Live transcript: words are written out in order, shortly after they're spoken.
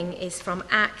Is from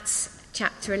Acts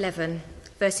chapter 11,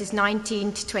 verses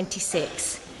 19 to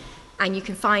 26, and you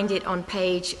can find it on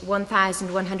page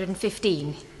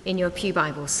 1115 in your pew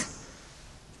Bibles.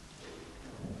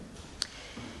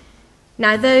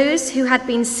 Now those who had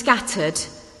been scattered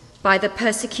by the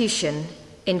persecution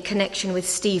in connection with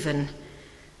Stephen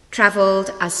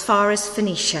travelled as far as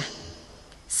Phoenicia,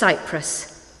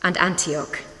 Cyprus, and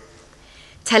Antioch,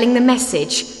 telling the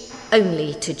message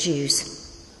only to Jews.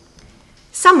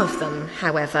 Some of them,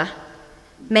 however,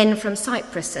 men from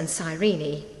Cyprus and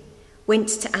Cyrene, went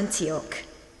to Antioch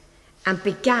and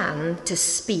began to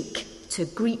speak to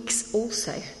Greeks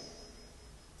also,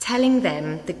 telling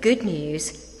them the good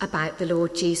news about the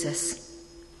Lord Jesus.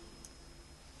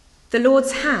 The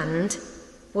Lord's hand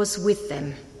was with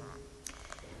them,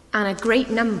 and a great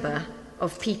number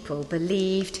of people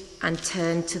believed and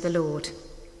turned to the Lord.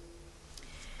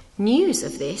 News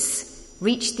of this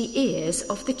reached the ears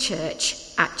of the church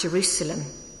at Jerusalem,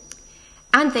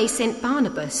 and they sent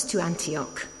Barnabas to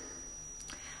Antioch.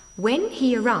 When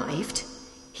he arrived,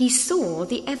 he saw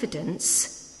the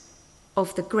evidence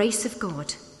of the grace of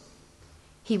God.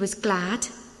 He was glad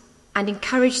and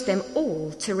encouraged them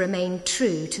all to remain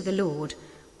true to the Lord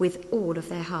with all of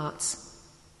their hearts.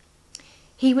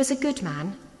 He was a good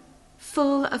man,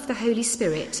 full of the Holy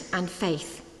Spirit and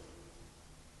faith,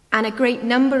 and a great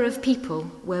number of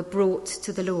people were brought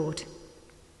to the Lord.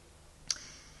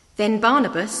 Then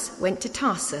Barnabas went to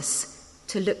Tarsus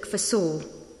to look for Saul,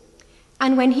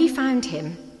 and when he found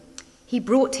him, he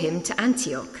brought him to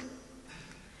Antioch.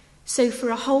 So for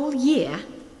a whole year,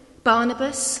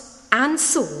 Barnabas and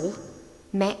Saul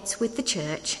met with the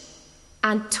church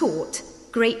and taught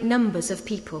great numbers of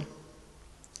people.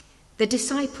 The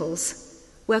disciples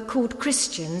were called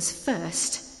Christians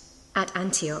first at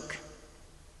Antioch.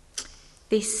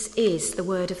 This is the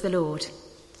word of the Lord.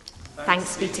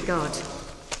 Thanks be to God.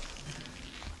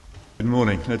 Good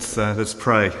morning. Let's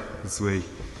pray as we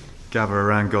gather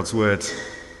around God's word.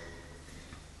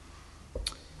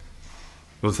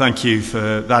 Well, thank you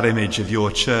for that image of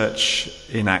your church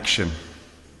in action.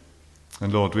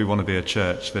 And Lord, we want to be a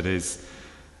church that is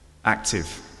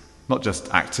active, not just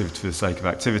active for the sake of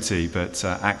activity, but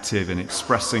active in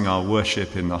expressing our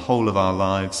worship in the whole of our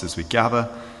lives as we gather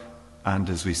and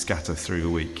as we scatter through the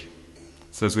week.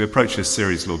 So as we approach this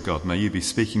series, Lord God, may you be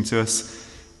speaking to us.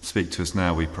 Speak to us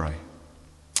now, we pray.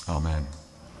 Amen.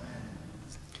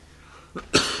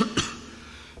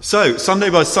 So,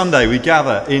 Sunday by Sunday, we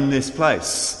gather in this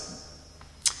place.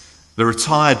 The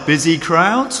retired busy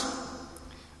crowd,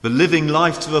 the living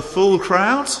life to the full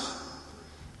crowd,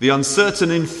 the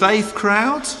uncertain in faith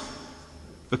crowd,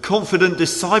 the confident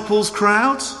disciples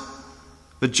crowd,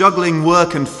 the juggling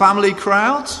work and family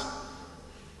crowd.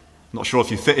 Not sure if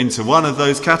you fit into one of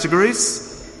those categories.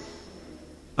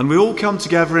 And we all come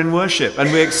together in worship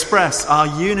and we express our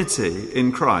unity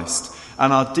in Christ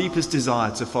and our deepest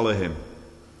desire to follow him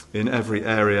in every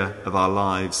area of our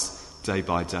lives day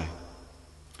by day.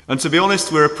 And to be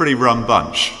honest, we're a pretty rum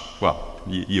bunch. Well,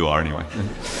 you are anyway.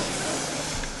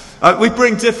 We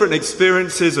bring different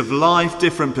experiences of life,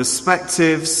 different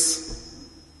perspectives,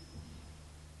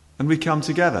 and we come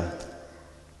together.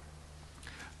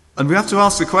 And we have to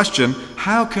ask the question,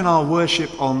 how can our worship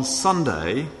on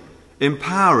Sunday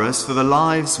empower us for the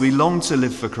lives we long to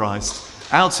live for Christ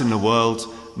out in the world,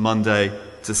 Monday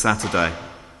to Saturday?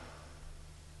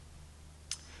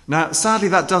 Now, sadly,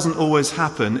 that doesn't always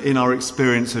happen in our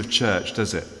experience of church,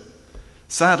 does it?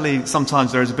 Sadly,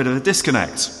 sometimes there is a bit of a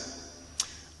disconnect.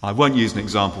 I won't use an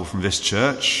example from this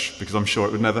church because I'm sure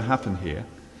it would never happen here.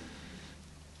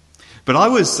 But I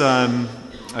was,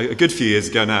 a good few years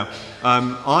ago now,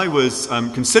 I was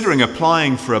considering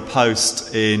applying for a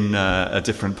post in a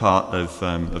different part of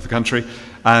the country,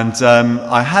 and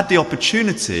I had the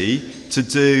opportunity to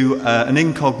do an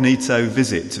incognito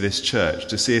visit to this church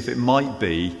to see if it might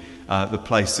be the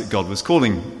place that God was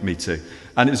calling me to.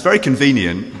 And it was very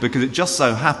convenient because it just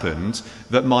so happened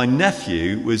that my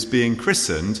nephew was being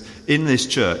christened in this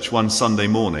church one Sunday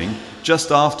morning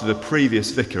just after the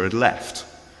previous vicar had left.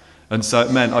 And so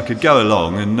it meant I could go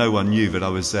along and no one knew that I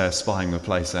was there spying the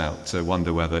place out to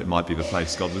wonder whether it might be the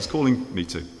place God was calling me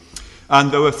to.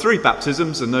 And there were 3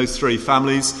 baptisms, and those 3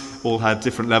 families all had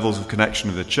different levels of connection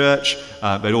with the church.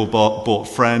 They'd all brought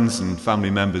friends and family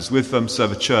members with them, so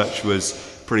the church was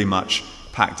pretty much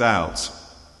packed out.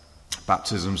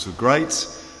 Baptisms were great.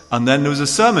 And then there was a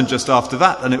sermon just after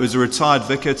that, and it was a retired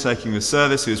vicar taking the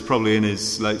service. He was probably in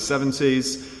his late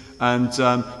 70s.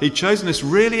 And he'd chosen this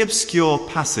really obscure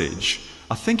passage.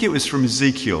 I think it was from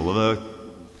Ezekiel, although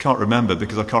I can't remember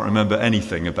because I can't remember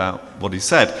anything about what he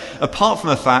said, apart from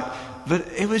the fact that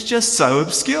it was just so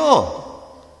obscure.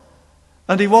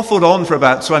 And he waffled on for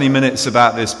about 20 minutes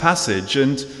about this passage,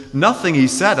 and nothing he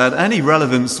said had any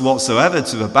relevance whatsoever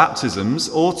to the baptisms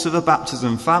or to the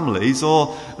baptism families,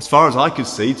 or, as far as I could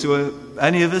see, to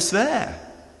any of us there.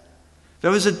 There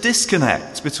was a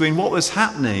disconnect between what was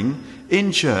happening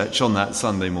in church on that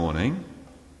Sunday morning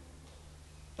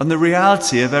and the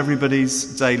reality of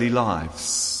everybody's daily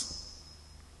lives.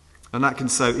 And that can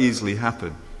so easily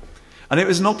happen. And it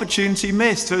was an opportunity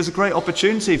missed. It was a great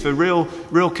opportunity for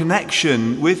real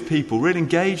connection with people, real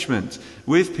engagement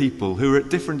with people who are at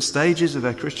different stages of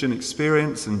their Christian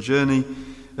experience and journey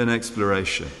and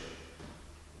exploration.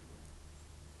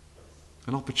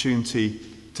 An opportunity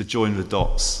to join the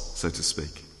dots, so to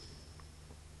speak.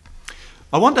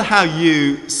 I wonder how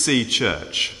you see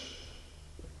church.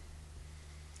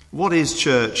 What is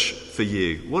church for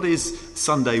you? What is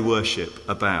Sunday worship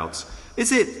about?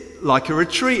 Is it like a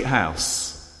retreat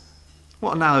house?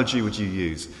 What analogy would you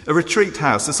use? A retreat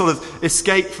house, a sort of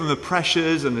escape from the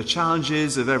pressures and the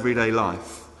challenges of everyday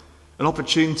life. An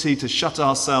opportunity to shut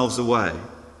ourselves away,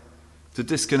 to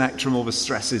disconnect from all the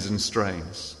stresses and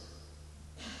strains.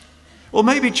 Or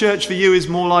maybe church for you is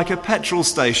more like a petrol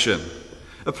station,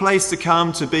 a place to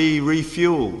come to be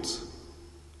refueled,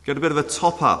 get a bit of a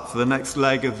top up for the next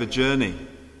leg of the journey,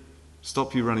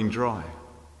 stop you running dry.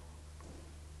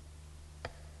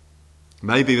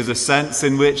 Maybe there's a sense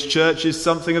in which church is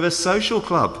something of a social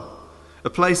club, a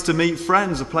place to meet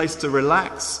friends, a place to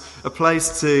relax, a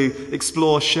place to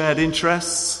explore shared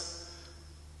interests,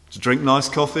 to drink nice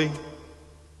coffee,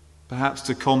 perhaps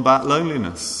to combat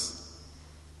loneliness.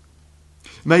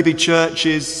 Maybe church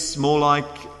is more like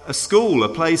a school, a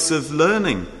place of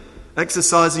learning,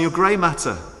 exercising your grey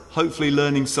matter, hopefully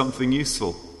learning something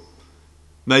useful.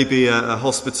 Maybe a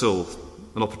hospital,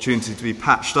 an opportunity to be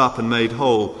patched up and made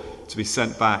whole, to be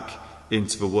sent back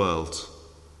into the world.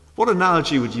 What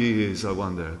analogy would you use, I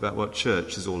wonder, about what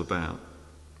church is all about?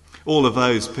 All of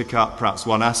those pick up perhaps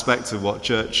one aspect of what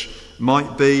church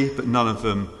might be, but none of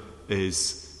them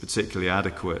is particularly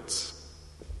adequate.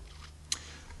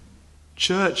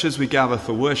 Church, as we gather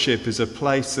for worship, is a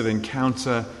place of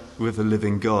encounter with the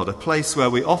living God, a place where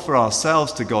we offer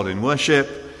ourselves to God in worship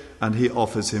and he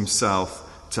offers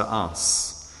himself to us.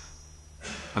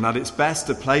 And at its best,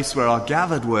 a place where our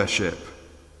gathered worship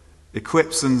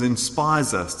equips and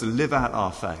inspires us to live out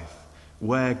our faith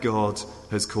where God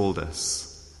has called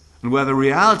us, and where the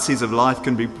realities of life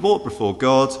can be brought before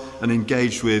God and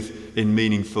engaged with in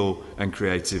meaningful and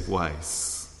creative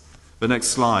ways. The next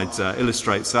slide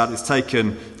illustrates that. It's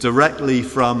taken directly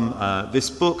from this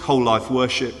book, Whole Life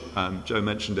Worship. Joe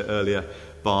mentioned it earlier,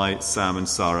 by Sam and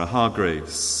Sarah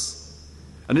Hargreaves.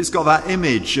 And it's got that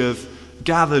image of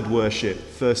gathered worship,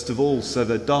 first of all. So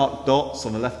the dark dots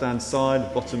on the left-hand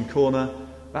side, bottom corner,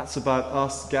 that's about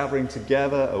us gathering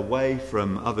together away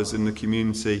from others in the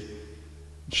community,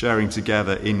 sharing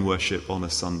together in worship on a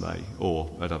Sunday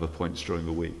or at other points during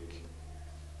the week.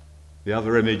 The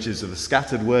other images of the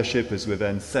scattered worship as we're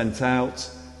then sent out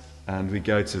and we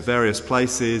go to various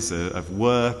places of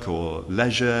work or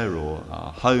leisure or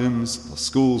our homes or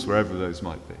schools, wherever those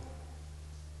might be.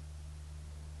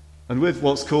 And with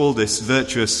what's called this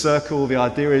virtuous circle, the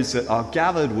idea is that our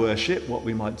gathered worship, what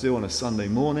we might do on a Sunday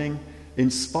morning,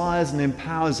 inspires and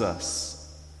empowers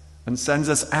us and sends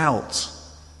us out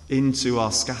into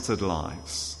our scattered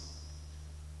lives.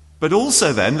 But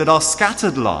also then that our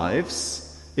scattered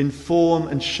lives inform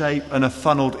and shape and are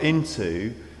funneled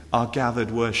into our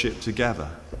gathered worship together.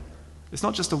 It's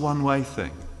not just a one-way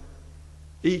thing.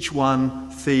 Each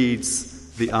one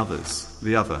feeds the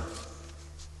other.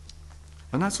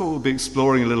 And that's what we'll be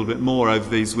exploring a little bit more over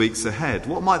these weeks ahead.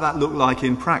 What might that look like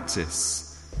in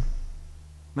practice?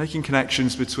 Making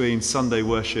connections between Sunday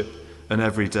worship and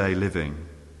everyday living.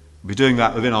 We'll be doing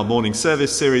that within our morning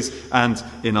service series and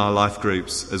in our life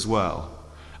groups as well.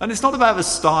 And it's not about the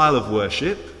style of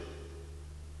worship.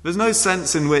 There's no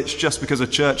sense in which just because a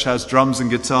church has drums and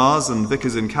guitars and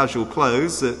vicars in casual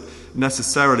clothes that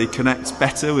necessarily connects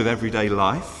better with everyday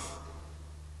life.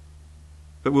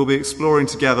 But we'll be exploring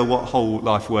together what whole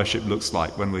life worship looks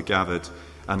like when we're gathered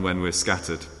and when we're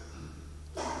scattered.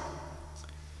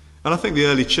 And I think the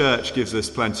early church gives us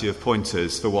plenty of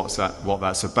pointers for what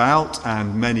that's about,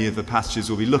 and many of the passages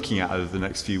we'll be looking at over the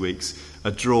next few weeks are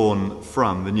drawn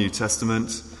from the New Testament,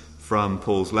 from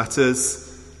Paul's letters.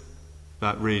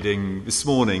 That reading this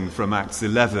morning from Acts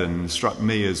 11 struck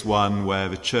me as one where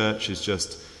the church is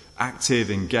just active,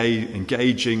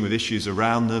 engaging with issues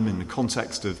around them in the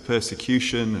context of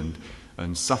persecution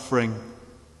and suffering.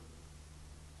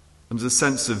 And there's a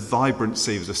sense of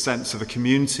vibrancy, there's a sense of a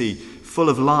community full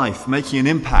of life, making an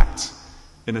impact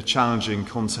in a challenging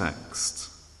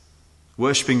context.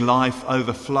 worshipping life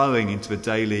overflowing into the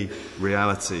daily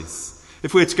realities.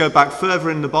 If we were to go back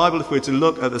further in the Bible, if we were to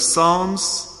look at the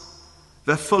Psalms,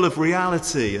 they're full of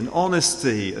reality and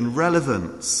honesty and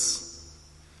relevance.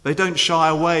 They don't shy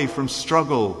away from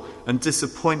struggle and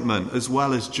disappointment as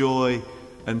well as joy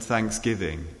and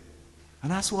thanksgiving.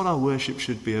 And that's what our worship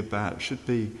should be about. It should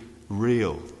be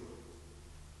real.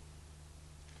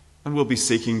 And we'll be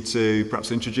seeking to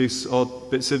perhaps introduce odd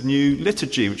bits of new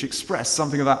liturgy which express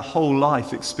something of that whole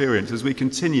life experience as we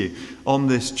continue on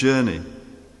this journey.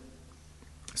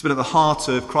 It's been at the heart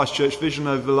of Christ Church vision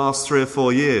over the last 3 or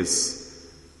 4 years.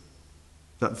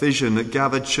 That vision that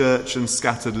gathered church and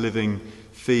scattered living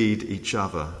feed each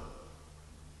other.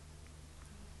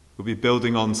 We'll be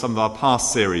building on some of our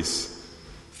past series,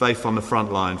 Faith on the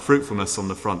Front Line, Fruitfulness on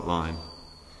the Front Line,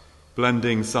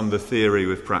 blending some of the theory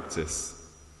with practice.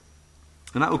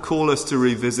 And that will call us to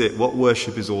revisit what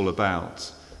worship is all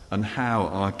about and how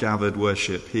our gathered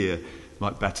worship here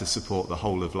might better support the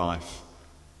whole of life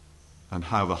and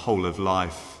how the whole of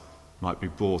life might be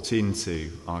brought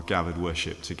into our gathered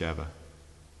worship together.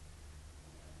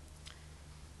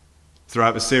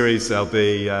 Throughout the series there'll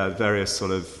be various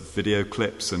sort of video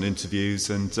clips and interviews,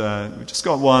 and we just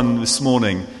got one this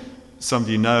morning. Some of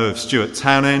you know of Stuart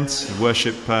Townend, a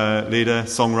worship leader,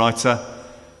 songwriter.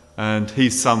 And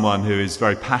he's someone who is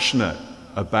very passionate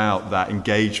about that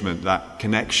engagement, that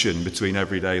connection between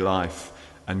everyday life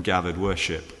and gathered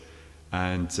worship.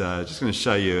 And just going to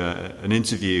show you an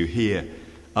interview here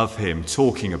of him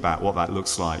talking about what that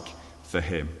looks like for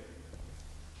him.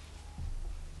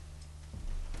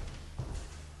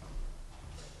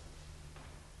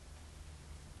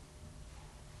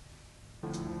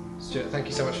 Stuart, thank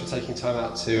you so much for taking time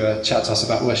out to chat to us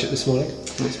about worship this morning.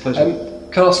 It's a pleasure.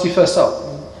 Can I ask you first up,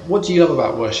 what do you love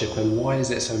about worship and why is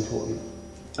it so important?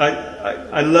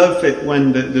 I love it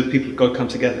when the people of God come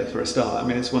together for a start. I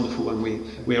mean, it's wonderful when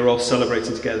we are all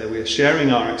celebrating together, we are sharing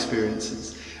our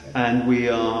experiences and we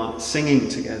are singing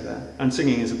together. And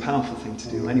singing is a powerful thing to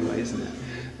do anyway, isn't it?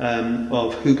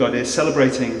 Of who God is,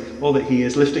 celebrating all that He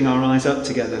is, lifting our eyes up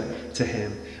together to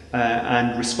Him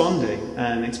and responding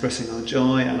and expressing our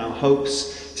joy and our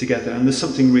hopes together. And there's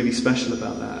something really special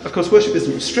about that. Of course, worship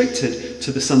isn't restricted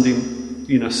to the Sunday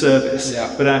service,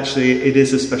 but actually it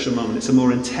is a special moment. It's a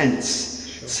more intense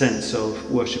sense of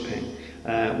worshipping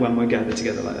when we're gathered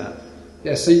together like that.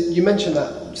 Yeah, so you mentioned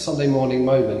that Sunday morning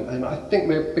moment, and I think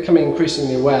we're becoming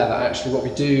increasingly aware that actually what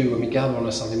we do when we gather on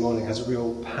a Sunday morning has a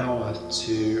real power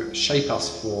to shape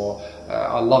us for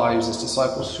our lives as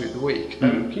disciples through the week.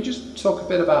 Can you just talk a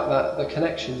bit about the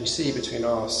connection you see between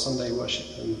our Sunday worship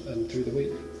and through the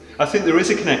week? I think there is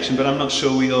a connection, but I'm not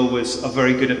sure we always are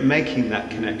very good at making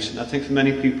that connection. I think for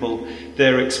many people,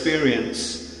 their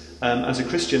experience as a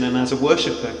Christian and as a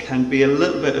worshipper can be a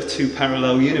little bit of two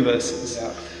parallel universes.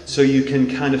 Yeah. So you can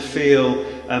kind of feel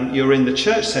you're in the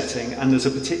church setting and there's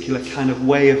a particular kind of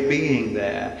way of being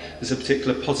there. There's a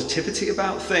particular positivity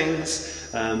about things.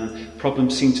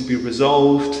 Problems seem to be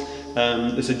resolved.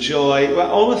 There's a joy. Well,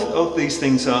 all of these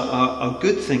things are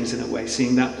good things in a way,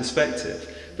 seeing that perspective.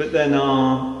 But then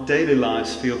our daily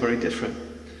lives feel very different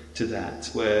to that,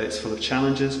 where it's full of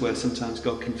challenges, where sometimes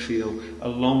God can feel a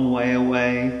long way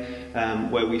away,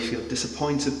 where we feel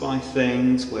disappointed by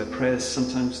things, where prayers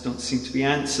sometimes don't seem to be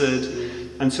answered.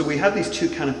 And so we have these two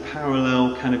kind of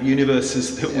parallel kind of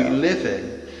universes that we live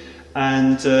in.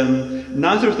 And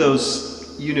neither of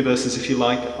those universes, if you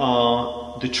like,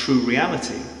 are the true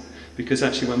reality. Because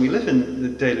actually when we live in the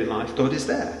daily life, God is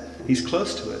there. He's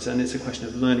close to us, and it's a question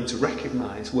of learning to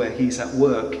recognise where He's at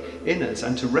work in us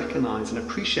and to recognise and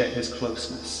appreciate His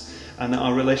closeness, and that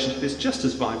our relationship is just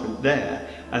as vibrant there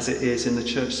as it is in the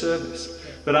church service.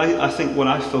 But I think what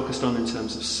I've focused on in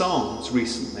terms of songs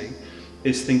recently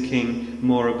is thinking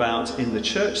more about in the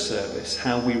church service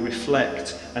how we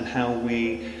reflect and how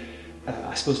we,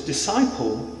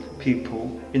 disciple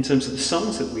people in terms of the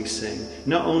songs that we sing,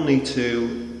 not only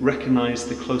to recognise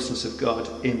the closeness of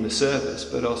God in the service,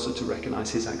 but also to recognise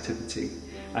His activity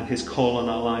and His call on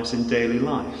our lives in daily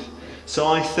life. So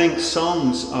I think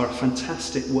songs are a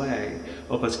fantastic way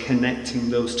of us connecting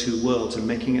those two worlds and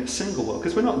making it a single world,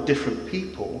 because we're not different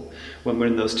people when we're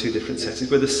in those two different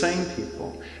settings. We're the same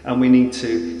people, and we need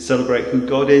to celebrate who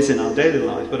God is in our daily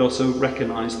life, but also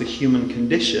recognise the human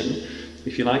condition,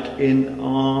 if you like, in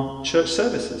our church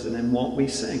services and in what we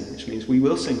sing, which means we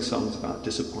will sing songs about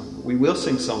disappointment. We will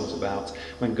sing songs about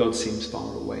when God seems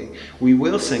far away. We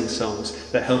will sing songs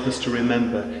that help us to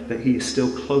remember that He is still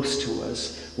close to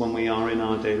us when we are in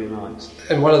our daily lives.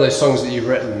 And one of those songs that you've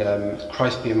written,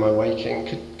 Christ Be in My Waking,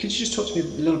 could you just talk to me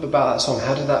a little bit about that song?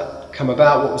 How did that come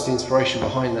about? What was the inspiration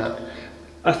behind that?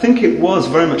 I think it was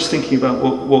very much thinking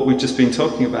about what we've just been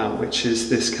talking about, which is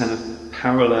this kind of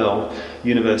parallel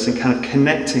universe and kind of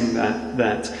connecting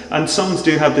that. And songs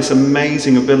do have this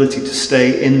amazing ability to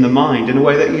stay in the mind in a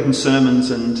way that even sermons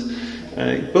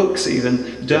and books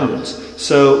even don't.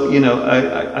 So,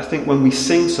 I think when we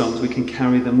sing songs, we can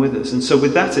carry them with us. And so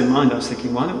with that in mind, I was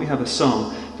thinking, why don't we have a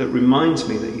song that reminds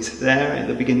me that he's there at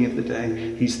the beginning of the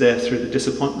day. He's there through the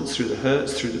disappointments, through the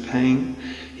hurts, through the pain.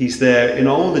 He's there in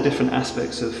all the different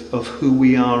aspects of who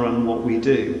we are and what we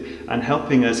do, and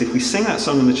helping us. If we sing that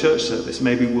song in the church service,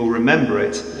 maybe we'll remember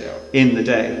it in the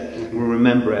day. We'll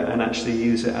remember it and actually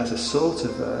use it as a sort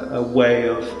of a way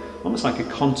of, almost like a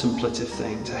contemplative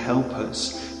thing to help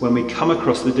us when we come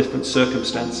across the different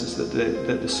circumstances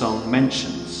that the song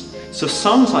mentions. So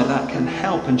songs like that can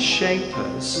help and shape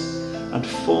us and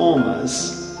form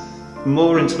us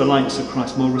more into the likeness of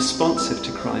Christ, more responsive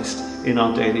to Christ in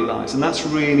our daily lives. And that's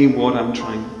really what I'm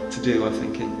trying to do, I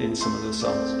think, in some of the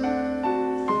songs.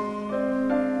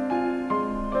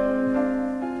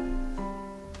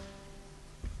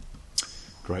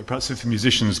 Great. Perhaps if the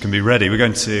musicians can be ready, we're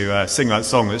going to sing that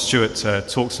song that Stuart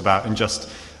talks about in just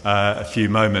a few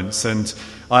moments. And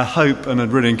I hope, and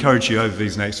I'd really encourage you over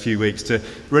these next few weeks to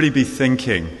really be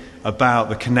thinking about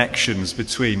the connections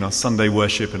between our Sunday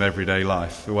worship and everyday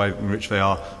life, the way in which they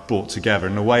are brought together,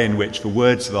 and the way in which the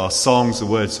words of our songs, the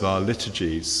words of our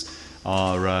liturgies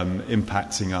are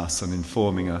impacting us and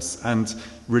informing us and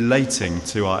relating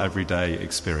to our everyday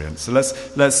experience. So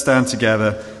let's stand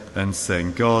together and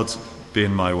sing, God, be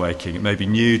in my waking. It may be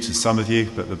new to some of you,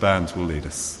 but the band will lead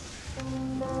us.